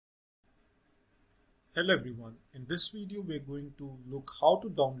Hello everyone, in this video we're going to look how to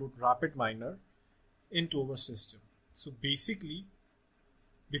download Rapidminer into our system. So basically,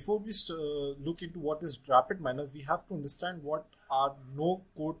 before we look into what is Rapidminer, we have to understand what are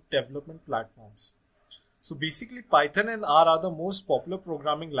no-code development platforms. So basically Python and R are the most popular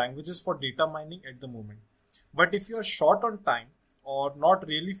programming languages for data mining at the moment. But if you are short on time or not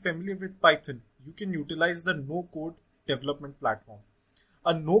really familiar with Python, you can utilize the no-code development platform.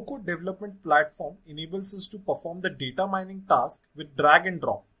 A no-code development platform enables us to perform the data mining task with drag and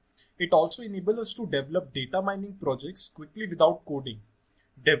drop. It also enables us to develop data mining projects quickly without coding.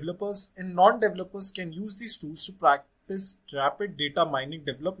 Developers and non-developers can use these tools to practice rapid data mining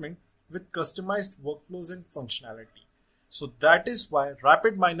development with customized workflows and functionality. So that is why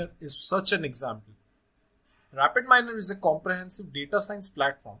Rapidminer is such an example. Rapidminer is a comprehensive data science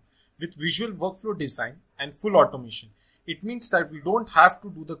platform with visual workflow design and full automation. It means that we don't have to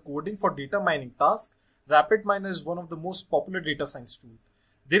do the coding for data mining tasks. Rapidminer is one of the most popular data science tools.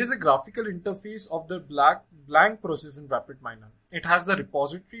 There is a graphical interface of the blank process in Rapidminer. It has the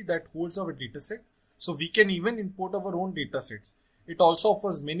repository that holds our dataset, so we can even import our own datasets. It also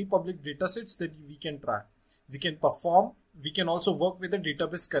offers many public datasets that we can try. We can also work with a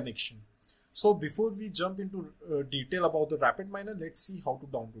database connection. So before we jump into detail about the Rapidminer, let's see how to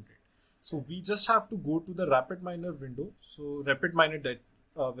download it. So we just have to go to the Rapidminer window. So Rapidminer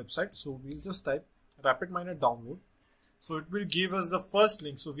website. So we'll just type Rapidminer download. So it will give us the first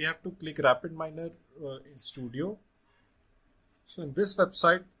link. So we have to click Rapidminer in Studio. So in this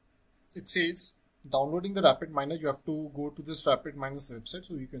website, it says downloading the Rapidminer. You have to go to this Rapidminer's website.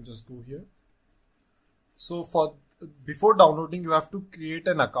 So you can just go here. So before downloading, you have to create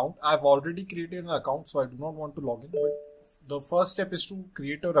an account. I've already created an account, so I do not want to log in. But the first step is to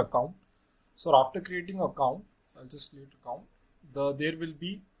create your account. So after creating an account, so I'll just create an account. There will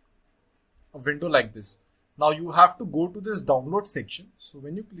be a window like this. Now you have to go to this download section. So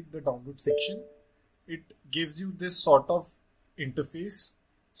when you click the download section, it gives you this sort of interface.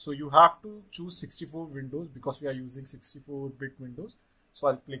 So you have to choose 64 Windows because we are using 64-bit Windows. So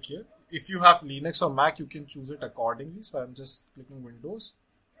I'll click here. If you have Linux or Mac, you can choose it accordingly. So I'm just clicking Windows.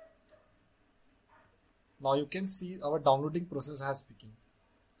 Now you can see our downloading process has begun.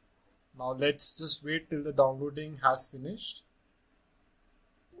 Now let's just wait till the downloading has finished.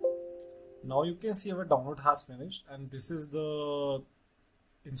 Now you can see our download has finished, and this is the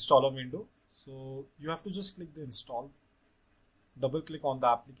installer window. So you have to just click the install, double click on the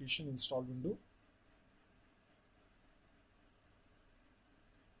application install window.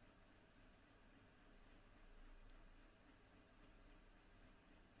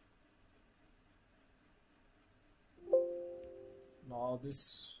 Now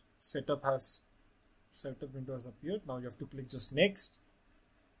this setup window has appeared. Now you have to click just next.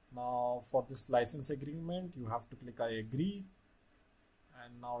 Now for this license agreement, you have to click I agree,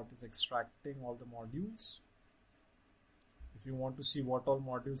 and now it is extracting all the modules. If you want to see what all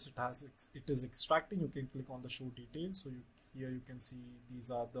modules it is extracting, you can click on the show details. So here you can see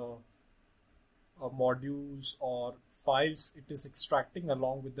these are the modules or files it is extracting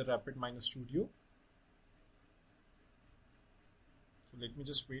along with the Rapidminer Studio. So let me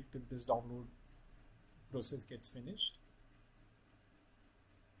just wait till this download process gets finished.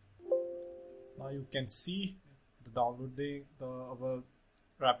 Now you can see the downloading, our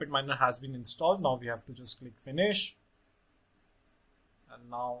Rapidminer has been installed. Now we have to just click finish. And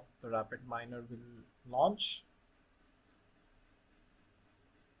now the Rapidminer will launch.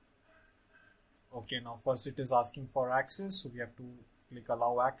 Okay, now first it is asking for access. So we have to click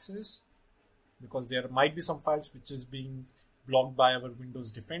allow access because there might be some files which is being blocked by our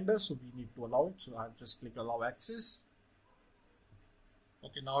Windows Defender, so we need to allow it. So I've just clicked allow access.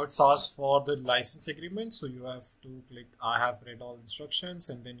 Okay, now it's asked for the license agreement, so you have to click I have read all instructions,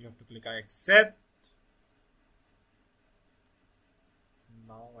 and then you have to click I accept.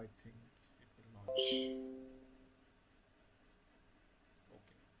 Now I think it will launch.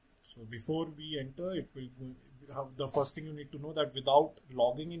 Okay, so before we enter, it will have the first thing you need to know that without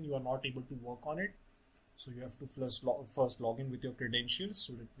logging in, you are not able to work on it. So you have to first log in with your credentials.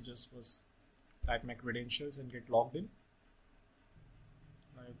 So let me just first type my credentials and get logged in.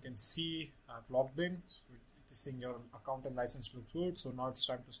 Now you can see I've logged in. So it is saying your account and license looks good. So now it's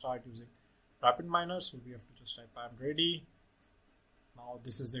time to start using Rapidminer. So we have to just type I'm ready. Now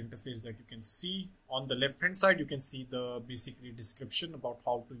this is the interface that you can see. On the left hand side, you can see the basically description about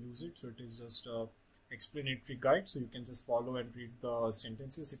how to use it. So it is just a explanatory guide. So you can just follow and read the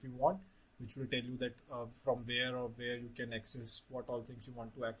sentences if you want, which will tell you that from where you can access, what all things you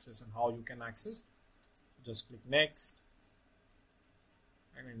want to access and how you can access. So just click next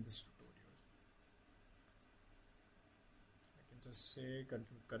and end this tutorial. just say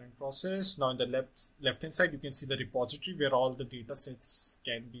current process. Now in the left hand side, you can see the repository where all the data sets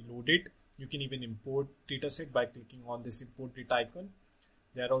can be loaded. You can even import data set by clicking on this import data icon.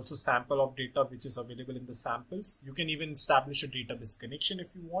 There are also sample of data which is available in the samples. You can even establish a database connection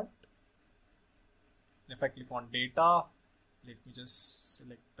if you want. If I click on data, let me just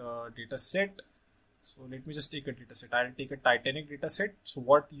select a data set. So let me just take a data set. I'll take a Titanic data set. So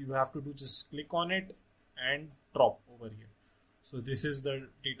what you have to do, just click on it and drop over here. So this is the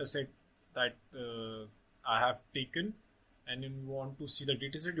data set that I have taken, and when you want to see the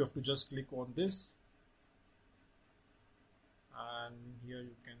data set, you have to just click on this, and here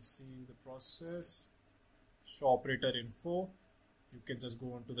you can see the process, show operator info. You can just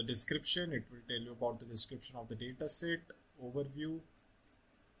go into the description. It will tell you about the description of the data set, overview.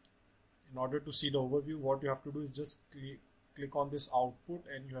 In order to see the overview, what you have to do is just click on this output,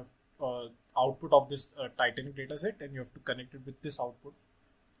 and you have output of this Titanic dataset, and you have to connect it with this output.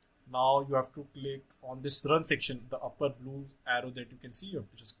 Now you have to click on this run section, the upper blue arrow that you can see. You have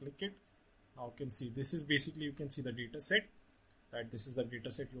to just click it. Now you can see this is basically, you can see the dataset, that this is the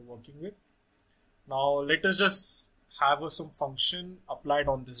dataset you're working with. Now let us just have some function applied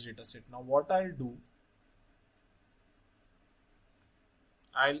on this dataset. Now what I'll do,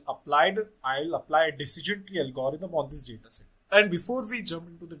 I'll apply a decision tree algorithm on this dataset. And before we jump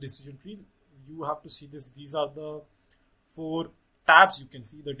into the decision tree, you have to see this. These are the 4 tabs. You can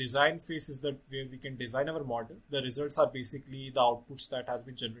see the design phase is where we can design our model. The results are basically the outputs that has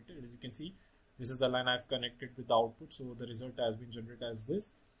been generated. As you can see, this is the line I've connected with the output. So the result has been generated as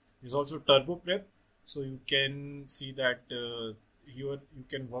this. There's also turbo prep. So you can see that here you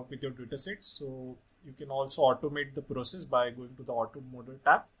can work with your datasets. So you can also automate the process by going to the auto model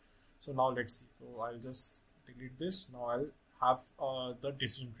tab. So now let's see. So I'll just delete this. Now I'll have the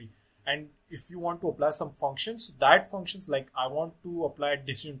decision tree. And if you want to apply some functions, that functions, like I want to apply a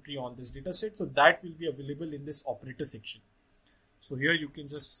decision tree on this data set, so that will be available in this operator section. So here you can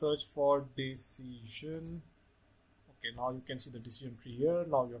just search for decision. Okay, now you can see the decision tree here.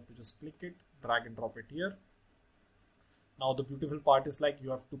 Now you have to just click it, drag and drop it here. Now the beautiful part is, like,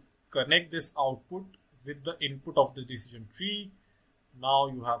 you have to connect this output with the input of the decision tree. Now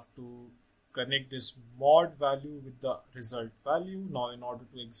you have to connect this mod value with the result value. Now in order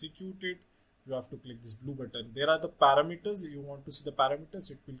to execute it, you have to click this blue button. There are the parameters. You want to see the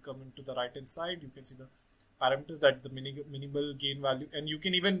parameters, it will come into the right hand side. You can see the parameters, that the minimal gain value, and you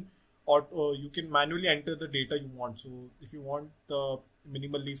can even you can manually enter the data you want. So if you want the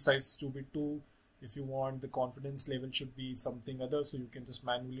minimal leaf size to be 2, if you want the confidence level should be something other, so you can just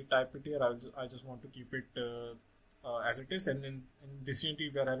manually type it here. I just want to keep it as it is. And in decision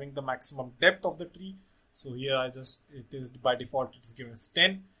tree we are having the maximum depth of the tree, so here it is by default it is given as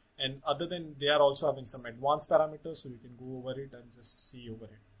 10, and other than they are also having some advanced parameters, so you can go over it and just see over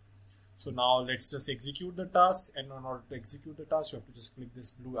it. So now let's just execute the task, and in order to execute the task you have to just click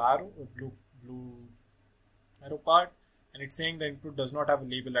this blue arrow or blue arrow part, and it's saying the input does not have a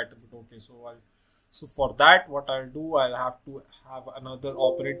label attribute. Okay, so for that what I'll do, I'll have to have another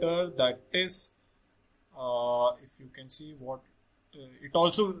operator, that is if you can see what it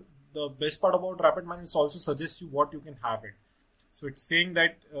also, the best part about Rapidminer, it also suggests you what you can have it. So it's saying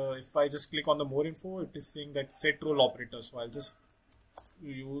that if I just click on the more info, it is saying that set role operator. So I'll just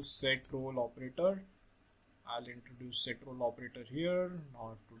use set role operator. I'll introduce set role operator here. Now I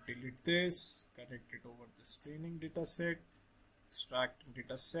have to delete this, connect it over this training data set, extract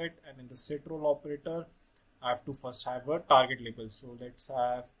data set, and in the set role operator I have to first have a target label. So let's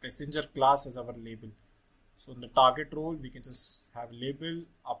have passenger class as our label. So in the target role we can just have label,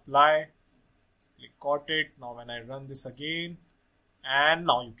 apply, click got it. Now when I run this again, and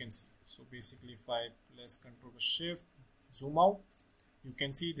now you can see, so basically if I press Ctrl Shift, zoom out, you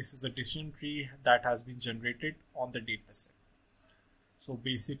can see this is the decision tree that has been generated on the dataset. So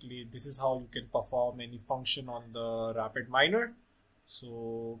basically this is how you can perform any function on the Rapidminer.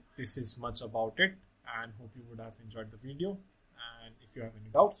 So this is much about it, and hope you would have enjoyed the video, and if you have any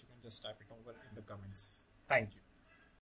doubts you can just type it over in the comments. Thank you.